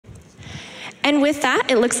And with that,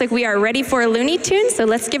 it looks like we are ready for a Looney Tune, so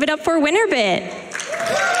let's give it up for WinnerBit.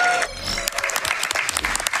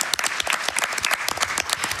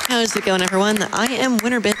 How's it going, everyone? I am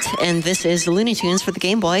WinnerBit, and this is Looney Tunes for the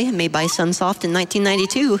Game Boy, made by Sunsoft in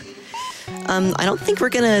 1992. I don't think we're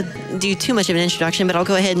gonna do too much of an introduction, but I'll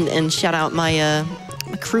go ahead and shout out my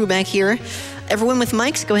crew back here. Everyone with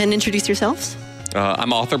mics, go ahead and introduce yourselves.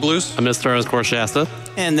 I'm AuthorBlues. I'm Mr. Shasta.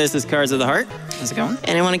 And this is Cards of the Heart. How's it going?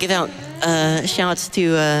 And I want to give out shouts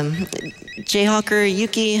to JayHawker,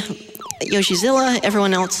 Yuki, Yoshizilla,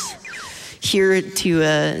 everyone else here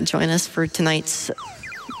to join us for tonight's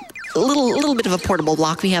little bit of a portable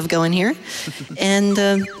block we have going here.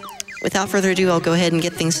 And without further ado, I'll go ahead and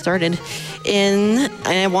get things started. And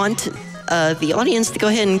I want the audience to go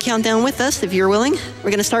ahead and count down with us if you're willing.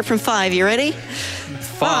 We're going to start from 5. You ready?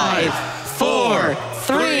 5, 4,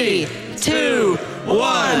 3, 2,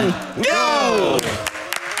 1, go!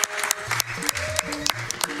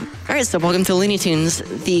 All right, so welcome to Looney Tunes,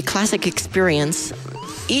 the classic experience.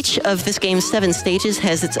 Each of this game's 7 stages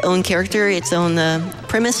has its own character, its own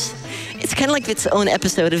premise. It's kind of like its own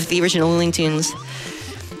episode of the original Looney Tunes.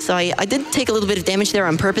 So I did take a little bit of damage there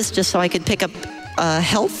on purpose just so I could pick up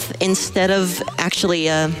health instead of actually,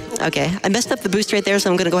 okay, I messed up the boost right there, so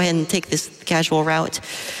I'm going to go ahead and take this casual route.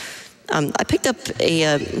 I picked up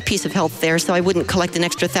a piece of health there so I wouldn't collect an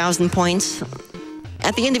extra 1,000 points.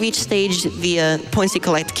 At the end of each stage, the points you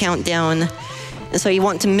collect count down, and so you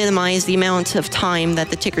want to minimize the amount of time that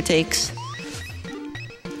the ticker takes.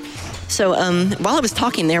 So while I was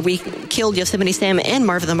talking there, we killed Yosemite Sam and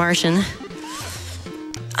Marv the Martian.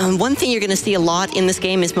 One thing you're going to see a lot in this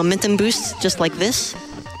game is momentum boosts, just like this.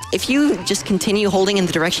 If you just continue holding in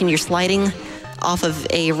the direction you're sliding off of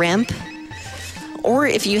a ramp, or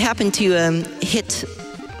if you happen to hit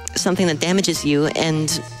something that damages you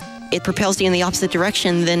and it propels you in the opposite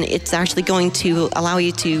direction, then it's actually going to allow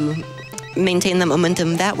you to maintain the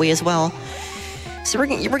momentum that way as well. So we're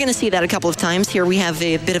going to see that a couple of times. Here we have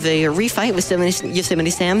a bit of a refight with Yosemite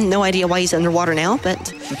Sam. No idea why he's underwater now, but...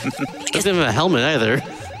 He doesn't have a helmet either.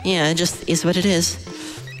 Yeah, it just is what it is.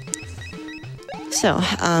 So,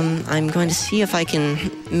 I'm going to see if I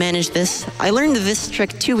can manage this. I learned this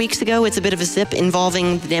trick 2 weeks ago. It's a bit of a zip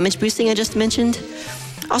involving the damage boosting I just mentioned.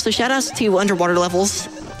 Also, shoutouts to underwater levels,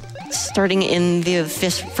 starting in the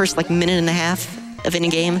first like minute and a half of any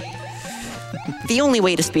game. The only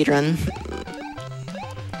way to speedrun.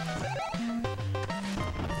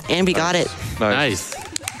 And we got it. Nice.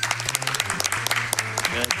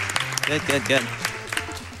 Good.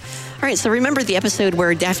 All right, so remember the episode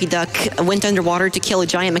where Daffy Duck went underwater to kill a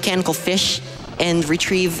giant mechanical fish and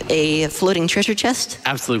retrieve a floating treasure chest?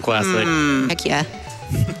 Absolute classic. Heck yeah.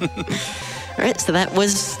 All right, so that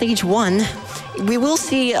was stage 1. We will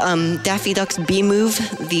see Daffy Duck's B move,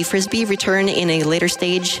 the Frisbee, return in a later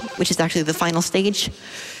stage, which is actually the final stage.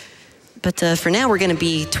 But for now, we're going to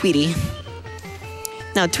be Tweety.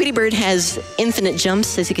 Now, Tweety Bird has infinite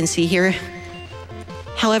jumps, as you can see here.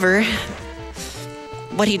 However,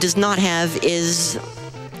 what he does not have is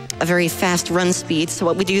a very fast run speed. So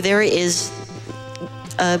what we do there is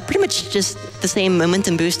pretty much just the same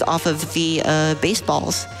momentum boost off of the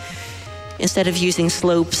baseballs, instead of using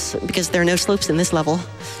slopes, because there are no slopes in this level.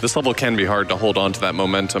 This level can be hard to hold on to that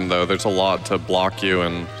momentum, though. There's a lot to block you,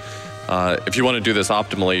 and if you want to do this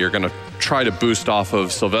optimally, you're going to try to boost off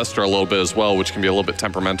of Sylvester a little bit as well, which can be a little bit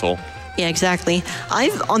temperamental. Yeah, exactly.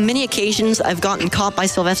 On many occasions, I've gotten caught by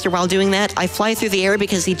Sylvester while doing that. I fly through the air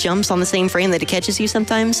because he jumps on the same frame that he catches you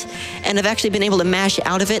sometimes, and I've actually been able to mash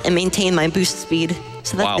out of it and maintain my boost speed.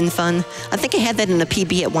 So that's been fun. I think I had that in a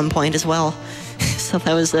PB at one point as well. So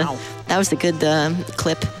that was a good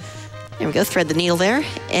clip. There we go, thread the needle there.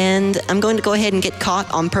 And I'm going to go ahead and get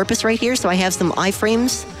caught on purpose right here, so I have some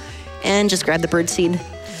iframes, and just grab the bird seed.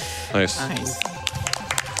 Nice.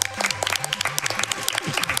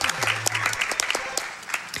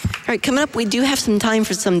 All right, coming up, we do have some time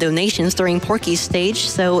for some donations during Porky's stage.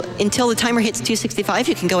 So until the timer hits 265,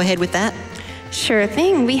 you can go ahead with that. Sure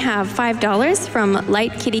thing. We have $5 from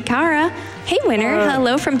Light Kitty Kara. Hey, winner.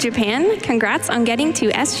 Hello from Japan. Congrats on getting to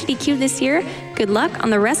SGDQ this year. Good luck on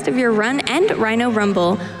the rest of your run and Rhino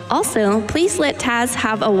Rumble. Also, please let Taz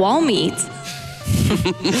have a wall meet.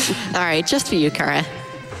 All right, just for you, Kara.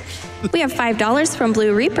 We have $5 from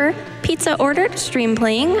Blue Reaper. Pizza ordered, stream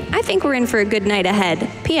playing. I think we're in for a good night ahead.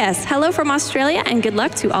 P.S. Hello from Australia and good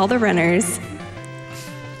luck to all the runners.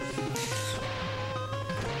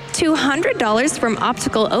 $200 from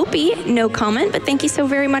Optical Opie. No comment, but thank you so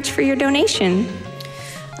very much for your donation.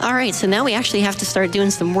 All right, so now we actually have to start doing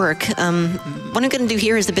some work. What I'm going to do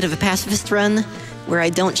here is a bit of a pacifist run where I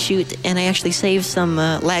don't shoot and I actually save some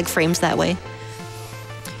lag frames that way.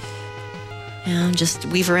 And just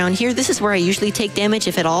weave around here. This is where I usually take damage,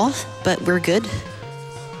 if at all, but we're good.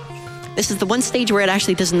 This is the one stage where it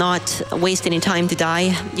actually does not waste any time to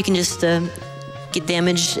die. You can just get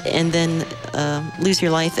damaged and then lose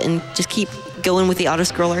your life and just keep going with the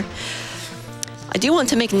auto-scroller. I do want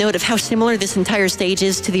to make note of how similar this entire stage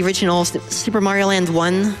is to the original Super Mario Land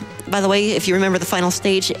 1. By the way, if you remember the final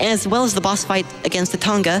stage, as well as the boss fight against the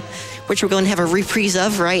Tonga, which we're going to have a reprise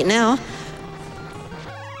of right now.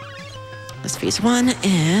 That's phase 1,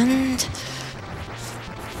 and...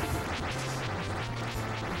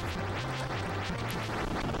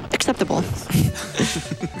 acceptable.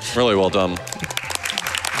 Really well done.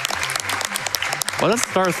 Why does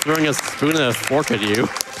Star throwing a spoon and a fork at you?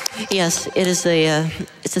 Yes, it is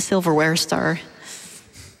it's a silverware star.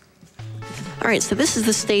 All right, so this is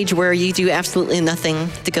the stage where you do absolutely nothing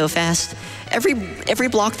to go fast. Every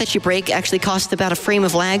block that you break actually costs about a frame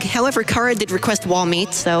of lag. However, Kara did request wall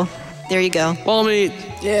meat, so there you go. Wall meat.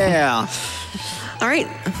 Yeah. All right,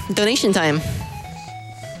 donation time.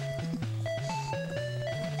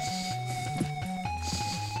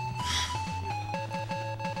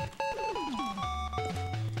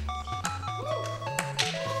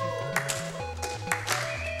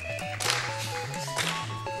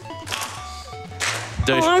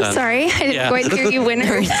 Oh, I'm sorry. I didn't quite hear you,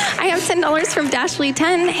 Winner. I have $10 from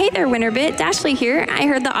Dashley10. Hey there, WinnerBit. Dashley here. I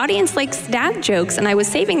heard the audience likes dad jokes, and I was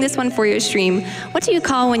saving this one for your stream. What do you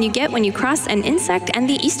call when you cross an insect and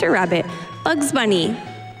the Easter rabbit? Bugs Bunny.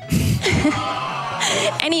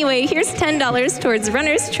 Anyway, here's $10 towards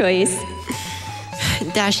Runner's Choice.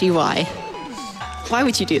 Dashy, why? Why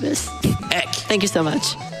would you do this? Heck. Thank you so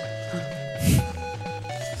much.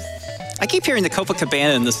 I keep hearing the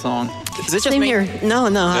Copacabana in this song. Is it just Same me? here. No.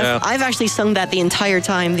 Yeah. I've actually sung that the entire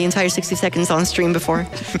time, the entire 60 seconds on stream before.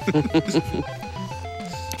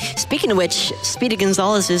 Speaking of which, Speedy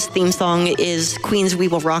Gonzalez's theme song is Queen's We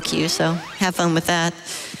Will Rock You, so have fun with that.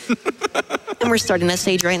 And we're starting that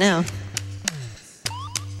stage right now.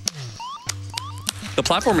 The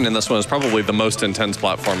platforming in this one is probably the most intense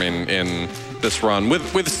platforming in this run,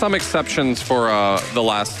 with some exceptions for the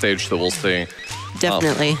last stage that we'll see.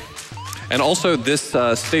 Definitely. And also, this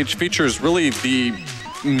stage features really the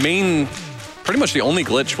main, pretty much the only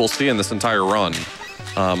glitch we'll see in this entire run.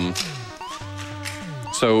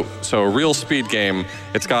 So a real speed game.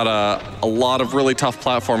 It's got a lot of really tough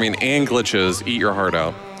platforming and glitches. Eat your heart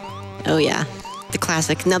out. Oh yeah, the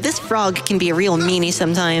classic. Now this frog can be a real meanie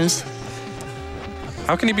sometimes.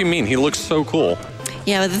 How can he be mean? He looks so cool.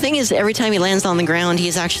 Yeah, but the thing is, every time he lands on the ground, he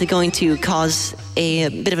is actually going to cause a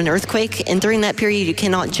bit of an earthquake, and during that period, you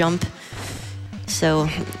cannot jump. So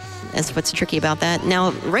that's what's tricky about that.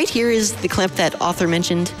 Now, right here is the clip that Author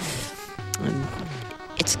mentioned.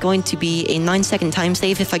 It's going to be a 9-second time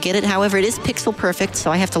save if I get it. However, it is pixel perfect,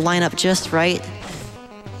 so I have to line up just right.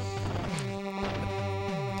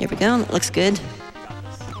 Here we go. Looks good.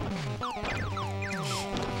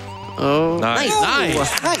 Oh, Nice.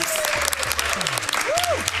 nice. Nice.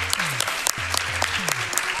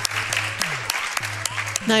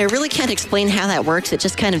 Now, I really can't explain how that works. It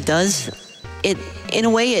just kind of does. It, in a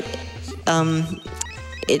way,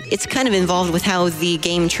 it's kind of involved with how the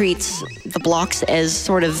game treats the blocks as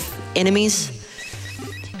sort of enemies.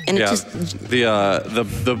 And it Yeah, just,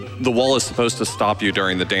 the wall is supposed to stop you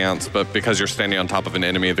during the dance, but because you're standing on top of an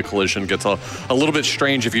enemy, the collision gets a little bit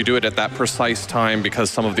strange if you do it at that precise time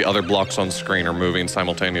because some of the other blocks on screen are moving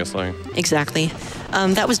simultaneously. exactly.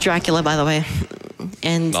 That was Dracula, by the way.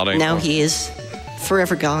 And Not now anymore. he is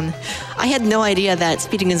forever gone. I had no idea that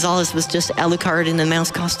Speedy Gonzalez was just Alucard in a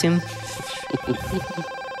mouse costume.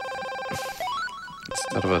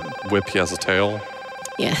 Instead of a whip, he has a tail.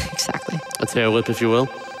 Yeah, exactly. A tail whip, if you will.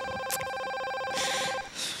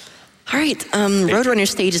 All right, Roadrunner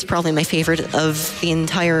stage is probably my favorite of the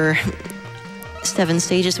entire 7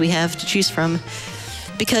 stages we have to choose from,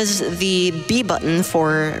 because the B button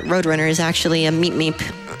for Roadrunner is actually a meep meep.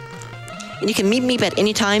 And you can meep meep at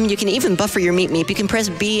any time. You can even buffer your meep meep. You can press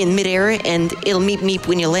B in midair and it'll meep meep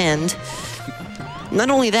when you land. Not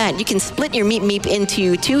only that, you can split your meep meep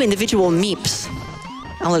into 2 individual meeps.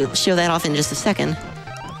 I'll show that off in just a second.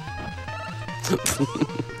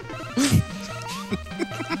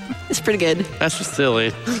 It's pretty good. That's just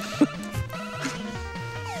silly.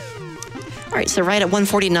 All right, so right at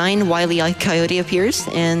 149, Wile E. Coyote appears,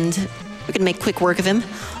 and we can make quick work of him.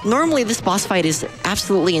 Normally, this boss fight is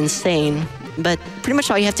absolutely insane, but pretty much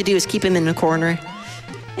all you have to do is keep him in the corner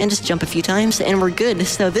and just jump a few times, and we're good.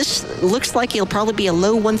 So this looks like it'll probably be a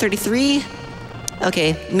low 133.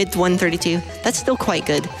 Okay, mid 132. That's still quite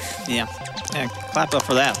good. Yeah. Yeah, clap up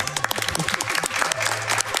for that.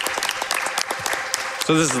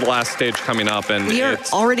 So this is the last stage coming up, and We are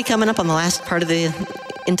it's already coming up on the last part of the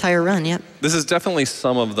entire run, yep. This is definitely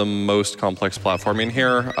some of the most complex platforming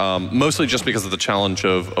here, mostly just because of the challenge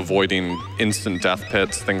of avoiding instant death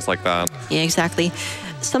pits, things like that. Yeah, exactly.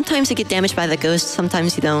 Sometimes you get damaged by the ghost,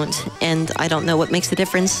 sometimes you don't, and I don't know what makes the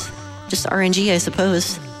difference. Just RNG, I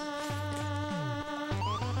suppose.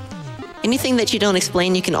 Anything that you don't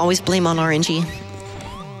explain, you can always blame on RNG.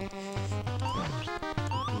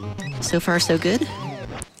 So far, so good.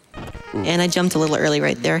 And I jumped a little early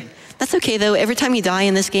right there. That's okay, though. Every time you die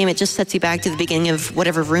in this game, it just sets you back to the beginning of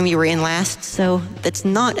whatever room you were in last, so that's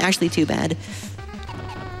not actually too bad.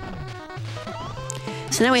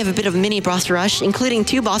 So now we have a bit of a mini boss rush, including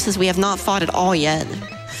 2 bosses we have not fought at all yet.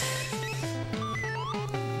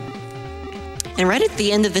 And right at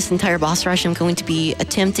the end of this entire boss rush, I'm going to be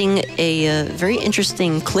attempting a very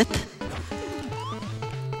interesting clip.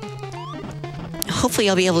 Hopefully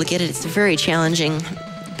I'll be able to get it. It's very challenging,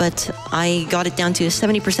 but I got it down to a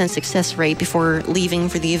 70% success rate before leaving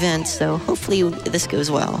for the event, so hopefully this goes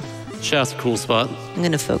well. Chef's a cool spot. I'm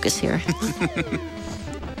gonna focus here.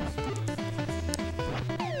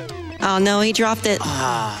 Oh no, he dropped it.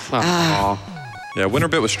 Yeah,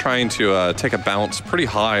 WinnerBit was trying to take a bounce pretty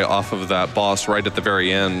high off of that boss right at the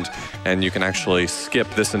very end, and you can actually skip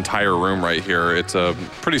this entire room right here. It's a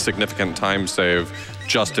pretty significant time save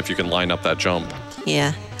just if you can line up that jump.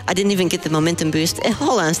 Yeah, I didn't even get the momentum boost.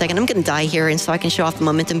 Hold on a second, I'm gonna die here, and so I can show off the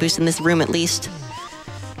momentum boost in this room at least.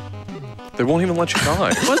 They won't even let you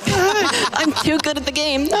die. What the heck? I'm too good at the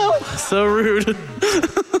game, no. So rude.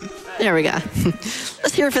 There we go.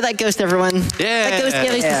 Let's hear it for that ghost, everyone. Yeah. That ghost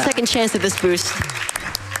gave us the second chance at this boost.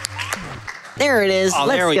 There it is,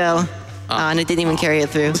 let's go. And it didn't even carry it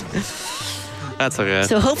through. That's okay.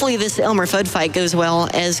 So hopefully this Elmer Fudd fight goes well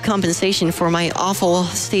as compensation for my awful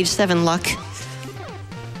Stage 7 luck.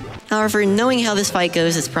 However, knowing how this fight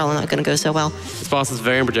goes, it's probably not going to go so well. This boss is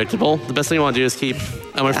very unpredictable. The best thing you want to do is keep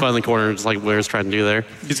Elmer Fudd in the corner, just like Blair's trying to do there.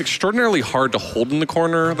 He's extraordinarily hard to hold in the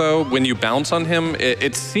corner, though. When you bounce on him,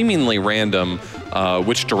 it's seemingly random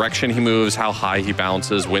which direction he moves, how high he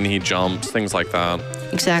bounces, when he jumps, things like that.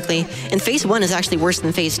 Exactly. And phase 1 is actually worse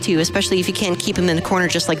than phase 2, especially if you can't keep him in the corner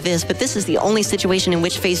just like this. But this is the only situation in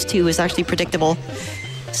which phase 2 is actually predictable.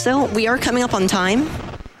 So we are coming up on time.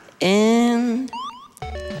 And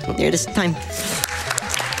there it is, time.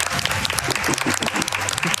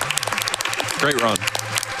 Great run.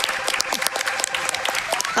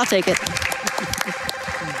 I'll take it.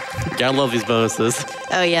 Gotta love these bonuses.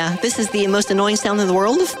 Oh yeah, this is the most annoying sound in the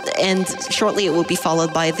world, and shortly it will be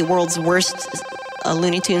followed by the world's worst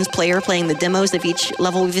Looney Tunes player playing the demos of each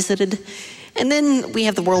level we visited. And then we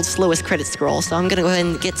have the world's slowest credit scroll, so I'm gonna go ahead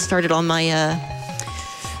and get started on my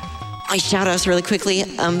my shout-outs really quickly.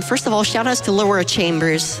 First of all, shout-outs to Laura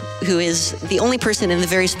Chambers, who is the only person in the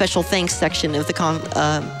very special thanks section of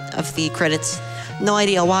the credits. No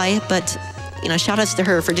idea why, but you know, shout-outs to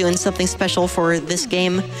her for doing something special for this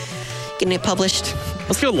game, getting it published.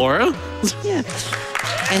 Let's go, Laura. Yeah.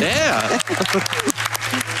 And Yeah.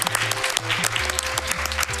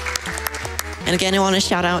 And again, I want to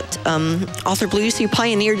shout out AuthorBlues, who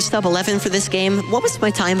pioneered sub 11 for this game. What was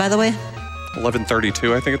my time, by the way?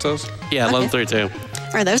 11:32, I think it says. Yeah, 11:32. All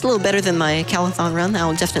right, that was a little better than my Calathon run.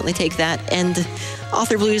 I'll definitely take that. And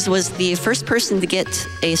AuthorBlues was the first person to get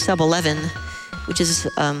a sub 11, which is,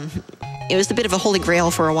 it was a bit of a holy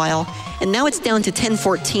grail for a while. And now it's down to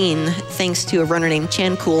 10:14, thanks to a runner named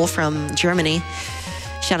Chan Cool from Germany.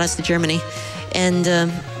 Shout outs to Germany.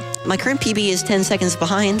 And my current PB is 10 seconds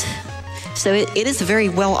behind. So it is a very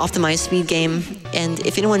well optimized speed game. And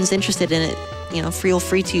if anyone's interested in it, you know, feel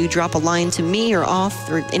free to drop a line to me or Auth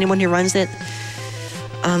or anyone who runs it.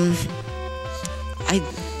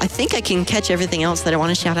 I think I can catch everything else that I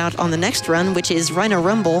want to shout out on the next run, which is Rhino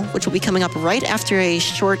Rumble, which will be coming up right after a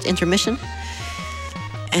short intermission.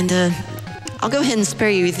 And I'll go ahead and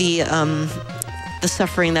spare you the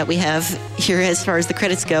suffering that we have here as far as the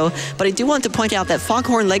credits go. But I do want to point out that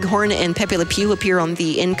Foghorn Leghorn and Pepe Le Pew appear on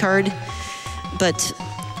the end card. But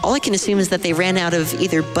all I can assume is that they ran out of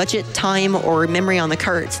either budget, time, or memory on the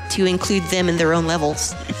cart to include them in their own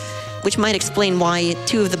levels, which might explain why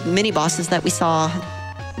 2 of the mini-bosses that we saw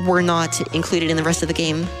were not included in the rest of the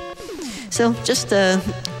game. So just a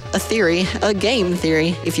theory, a game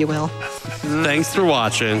theory, if you will. Thanks for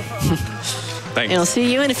watching. Thanks. And I'll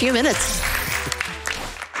see you in a few minutes.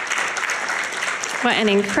 What an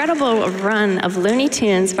incredible run of Looney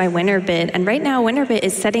Tunes by WinnerBit. And right now, WinnerBit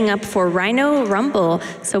is setting up for Rhino Rumble.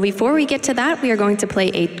 So before we get to that, we are going to play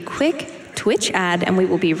a quick Twitch ad, and we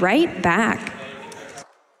will be right back.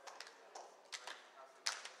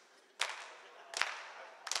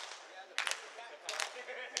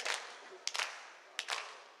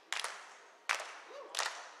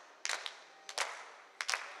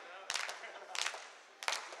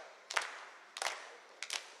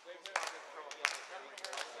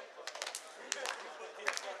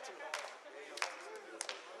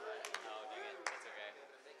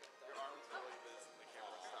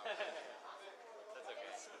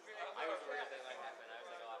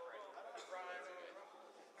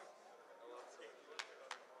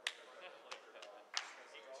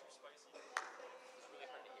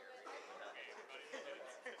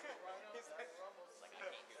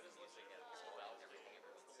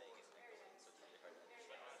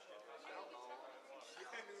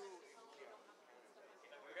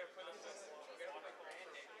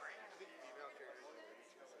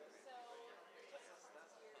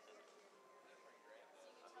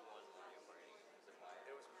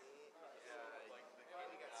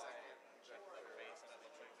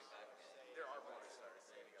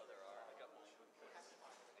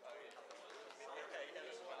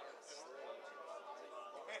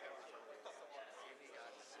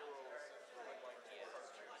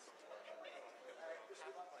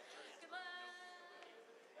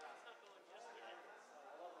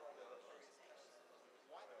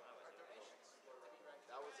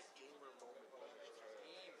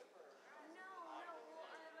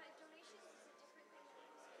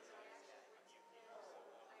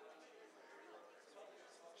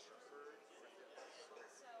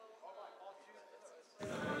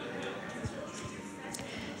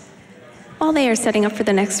 While they are setting up for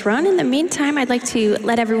the next run, in the meantime, I'd like to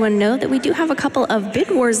let everyone know that we do have a couple of bid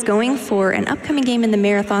wars going for an upcoming game in the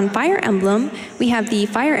marathon, Fire Emblem. We have the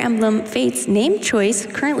Fire Emblem Fates name choice.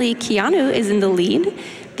 Currently, Keanu is in the lead.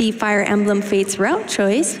 The Fire Emblem Fates route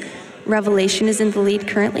choice, Revelation is in the lead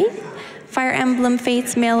currently. Fire Emblem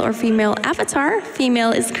Fates male or female avatar,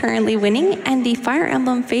 female is currently winning, and the Fire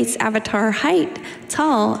Emblem Fates avatar height,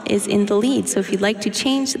 tall, is in the lead. So if you'd like to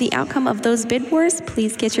change the outcome of those bid wars,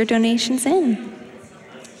 please get your donations in.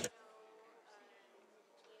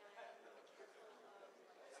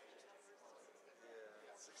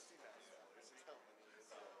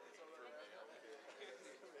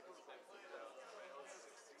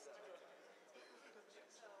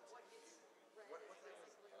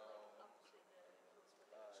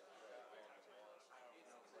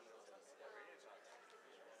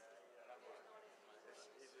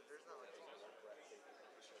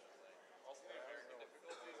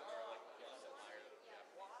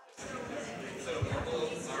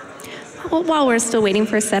 Well, while we're still waiting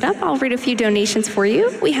for a setup, I'll read a few donations for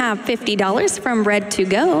you. We have $50 from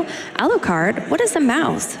Red2Go. Alucard, what is a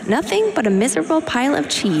mouse? Nothing but a miserable pile of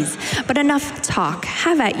cheese. But enough talk.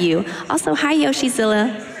 Have at you. Also, hi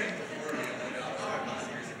Yoshizilla.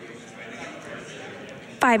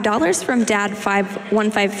 $5 from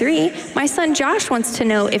Dad5153. My son Josh wants to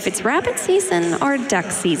know if it's rabbit season or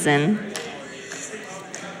duck season.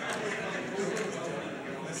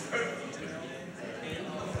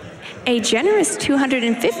 A generous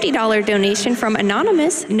 $250 donation from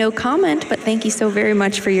Anonymous. No comment, but thank you so very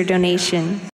much for your donation.